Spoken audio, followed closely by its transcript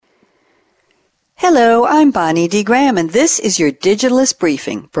Hello, I'm Bonnie D. Graham, and this is your Digitalist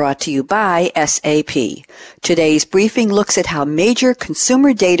Briefing, brought to you by SAP. Today's briefing looks at how major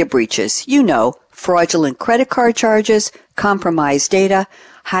consumer data breaches, fraudulent credit card charges, compromised data,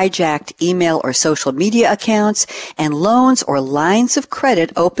 hijacked email or social media accounts, and loans or lines of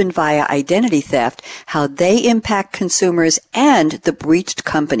credit opened via identity theft, how they impact consumers and the breached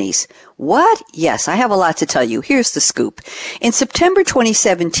companies. What? Yes, I have a lot to tell you. Here's the scoop. In September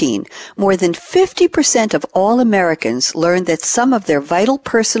 2017, more than 50% of all Americans learned that some of their vital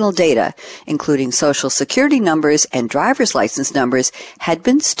personal data, including social security numbers and driver's license numbers, had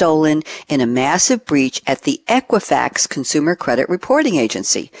been stolen in a massive breach at the Equifax Consumer Credit Reporting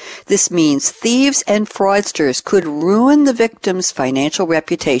Agency. This means thieves and fraudsters could ruin the victims' financial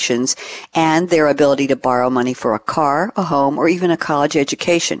reputations and their ability to borrow money for a car, a home, or even a college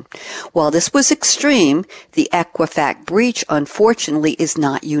education. While this was extreme, the Equifax breach, unfortunately, is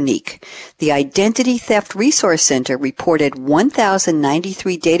not unique. The Identity Theft Resource Center reported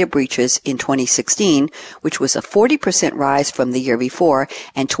 1,093 data breaches in 2016, which was a 40% rise from the year before,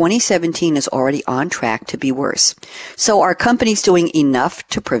 and 2017 is already on track to be worse. So are companies doing enough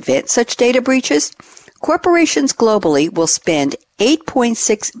to prevent such data breaches? Corporations globally will spend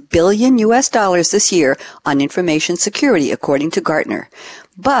 $8.6 billion this year on information security, according to Gartner.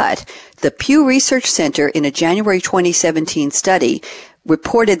 But the Pew Research Center, in a January 2017 study,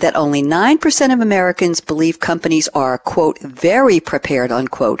 reported that only 9% of Americans believe companies are, quote, very prepared,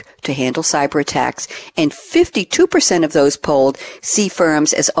 unquote, to handle cyber attacks, and 52% of those polled see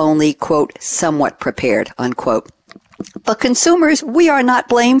firms as only, quote, somewhat prepared, unquote. But consumers, we are not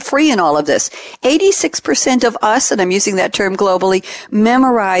blame-free in all of this. 86% of us, and I'm using that term globally,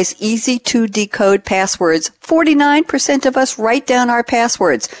 memorize easy-to-decode passwords. 49% of us write down our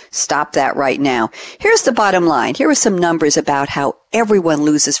passwords. Stop that right now. Here's the bottom line. Here are some numbers about how everyone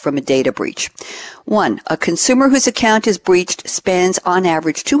loses from a data breach. 1. A consumer whose account is breached spends on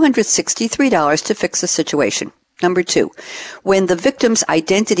average $263 to fix the situation. Number 2, when the victim's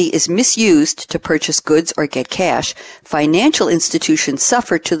identity is misused to purchase goods or get cash, financial institutions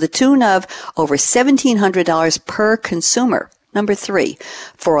suffer to the tune of over $1,700 per consumer. Number 3,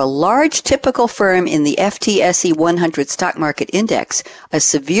 for a large typical firm in the FTSE 100 stock market index, a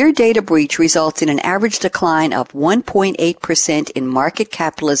severe data breach results in an average decline of 1.8% in market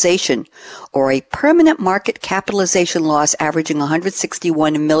capitalization, or a permanent market capitalization loss averaging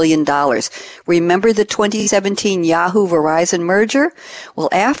 $161 million. Remember the 2017 Yahoo Verizon merger? Well,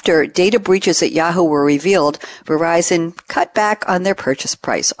 after data breaches at Yahoo were revealed, Verizon cut back on their purchase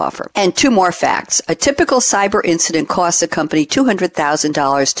price offer. And 2 more facts. A typical cyber incident costs a company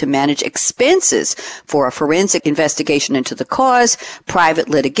 $200,000 to manage expenses for a forensic investigation into the cause, private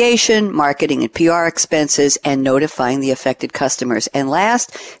litigation, marketing and PR expenses, and notifying the affected customers. And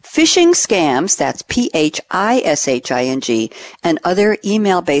last, phishing scams, that's phishing, and other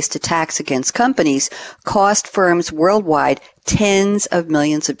email-based attacks against companies cost firms worldwide tens of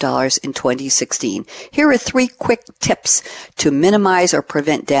millions of dollars in 2016. Here are 3 quick tips to minimize or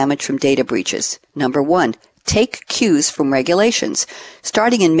prevent damage from data breaches. Number 1, take cues from regulations.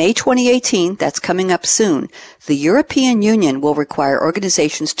 Starting in May 2018, that's coming up soon, the European Union will require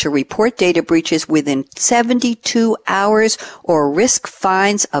organizations to report data breaches within 72 hours or risk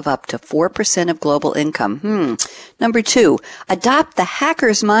fines of up to 4% of global income. Number 2, adopt the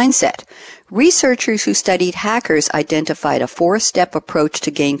hacker's mindset. Researchers who studied hackers identified a 4-step approach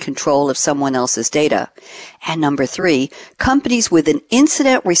to gain control of someone else's data. And number 3, companies with an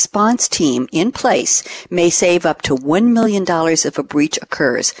incident response team in place may save up to $1 million if a breach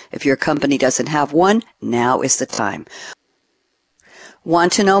occurs. If your company doesn't have one, now is the time.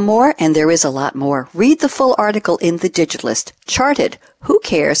 Want to know more? And there is a lot more. Read the full article in The Digitalist, Charted, Who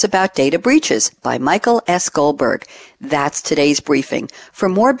Cares About Data Breaches, by Michael S. Goldberg. That's today's briefing. For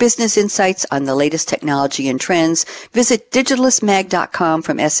more business insights on the latest technology and trends, visit digitalistmag.com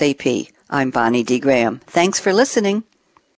from SAP. I'm Bonnie D. Graham. Thanks for listening.